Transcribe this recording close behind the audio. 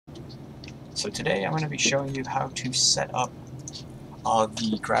So today I'm going to be showing you how to set up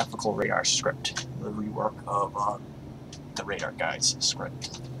the graphical radar script, the rework of the radar guides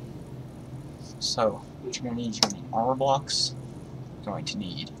script. So what you're going to need, armor blocks, you're going to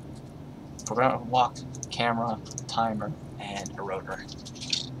need programmable block, camera, timer, and a rotor.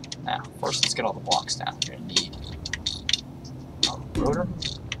 Now first let's get all the blocks down. You're going to need a rotor,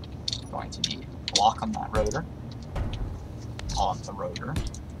 you're going to need a block on that rotor,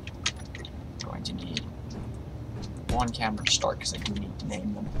 you're going to need one camera to start because I do need to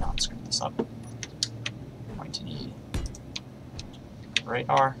name them and not screw this up. I'm going to need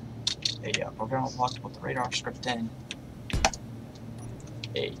radar, a programmable block to put the radar script in,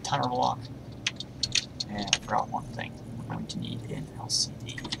 a timer block, and I forgot one thing. We're going to need an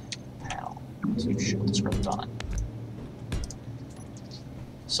LCD panel to show the script on it.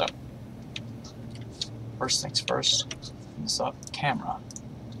 So, first things first, open this up, camera.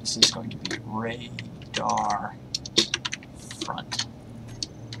 This is going to be radar front.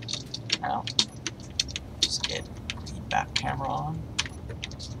 Now, let's get the back camera on.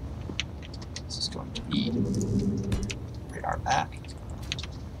 This is going to be radar back.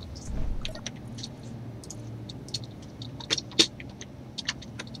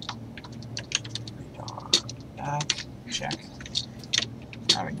 Radar back, check.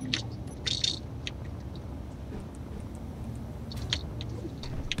 Now we need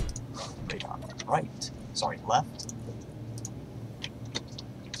radar right, sorry, left.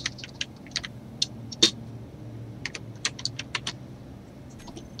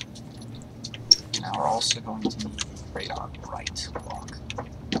 Now we're also going to need radar right block.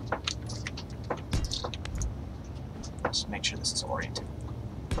 Just make sure this is oriented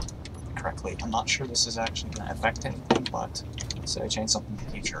correctly. I'm not sure this is actually going to affect anything, but so I change something in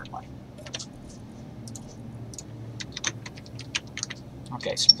the future it might.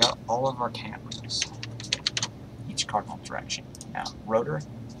 Okay, so we've got all of our cameras, each cardinal direction. Now, rotor,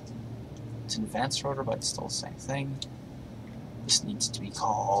 it's an advanced rotor, but it's still the same thing. This needs to be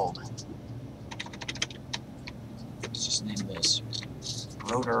called, let's just name this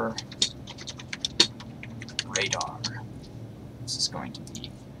rotor radar. This is going to be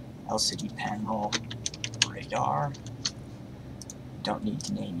LCD panel radar. Don't need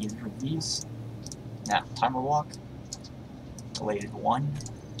to name either of these. Now, timer block, deleted 1,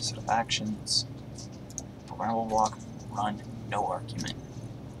 set of actions, programmable block, run, no argument.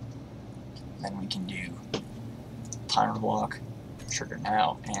 Then we can do timer block, trigger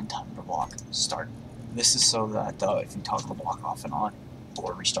now, and timer block, start. This is so that if you toggle the block off and on,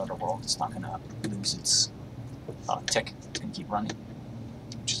 or restart a world, it's not going to lose its tick and keep running,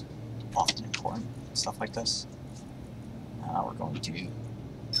 which is often important, stuff like this. Now we're going to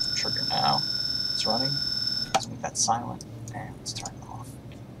trigger now, it's running, let's make that silent, and let's turn it off.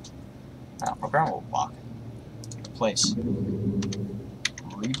 Now programmable block, replace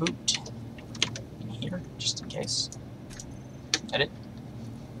reboot in here, just in case. Edit,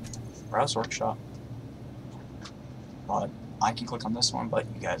 browse workshop, but I can click on this one, but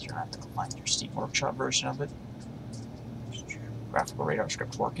you guys are going to have to find your Steam Workshop version of it. Graphical radar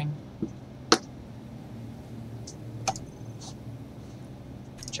script working.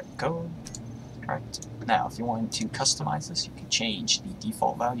 Check code. Alright, now if you want to customize this, you can change the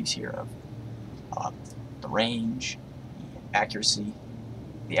default values here of the range, the accuracy.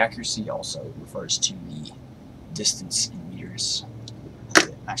 The accuracy also refers to the distance in meters,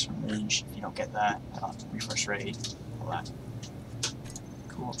 the maximum range. If you don't get that, refresh rate, all that.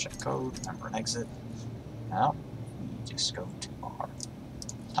 Cool, check code, remember and exit. Now, we just go to our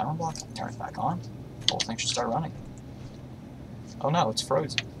timer block, turn it back on, the whole thing should start running. Oh no, it's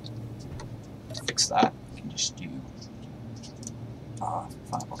frozen. To fix that, you can just do find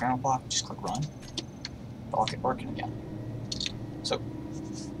a programmable block, just click run, it'll get working again. So,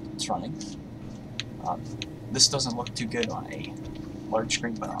 it's running. This doesn't look too good on a large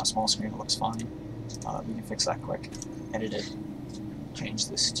screen, but on a small screen it looks fine. We can fix that quick. Edit it, change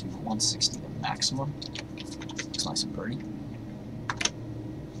this to 160 the maximum. Looks nice and pretty.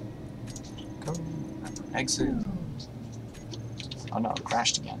 Go, remember, exit. Oh no, it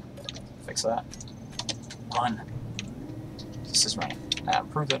crashed again. Fix that. Run. This is running. Now, to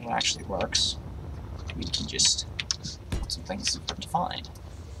prove that it actually works, we can just put some things defined.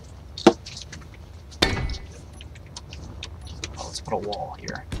 Oh, let's put a wall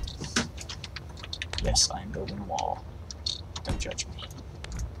here. Yes, I am building a wall. Don't judge me.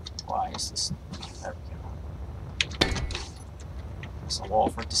 Why is this? There we go. There's a wall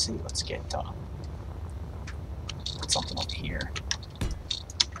for it to see. Let's get put something up here.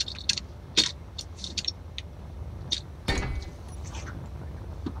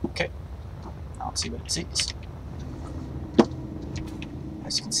 let's see what it sees.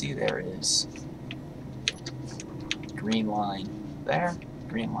 As you can see, there is green line there,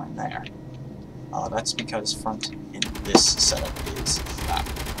 green line there. That's because front in this setup is that.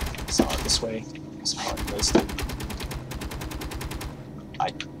 So this way, because how I placed it,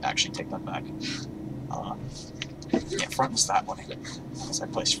 I actually take that back. Yeah, front was that way. Because I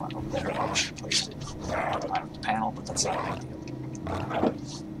placed front over there, I should have placed it out of the panel, but that's not a big deal.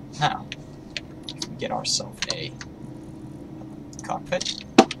 Now, if we get ourselves a cockpit,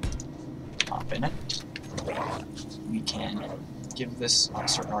 pop in it, we can give this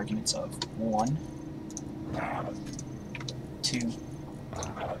certain arguments of 1, 2,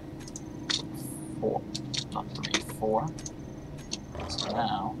 4, not 3, 4. So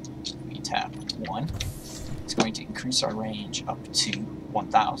now, we tap 1. It's going to increase our range up to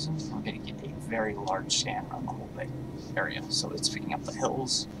 1,000. We're going to get a very large scan around the whole area. So it's picking up the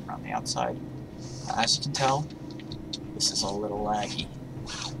hills around the outside. As you can tell, this is a little laggy.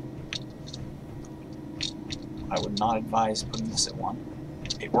 I would not advise putting this at 1.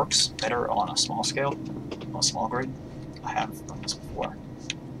 It works better on a small scale, on a small grid. I have done this before.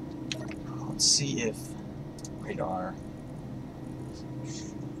 Let's see if radar.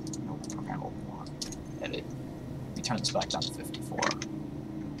 No, programmable one. Edit. Let me turn this back down to 54.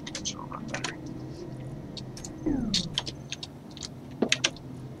 Which will run better.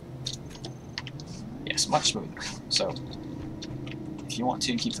 Yes, much smoother. So, if you want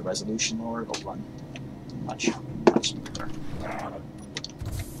to keep the resolution lower, it'll run much smoother.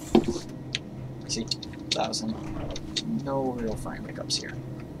 See, 1,000. No real frame hiccups here.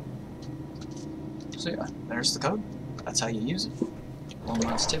 So yeah, there's the code. That's how you use it. One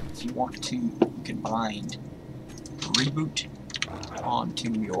last tip: if you want to, you can bind reboot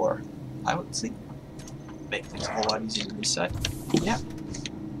onto your pilot seat. Make things a whole lot easier to reset. Yeah,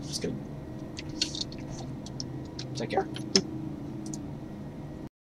 that's good. Take care.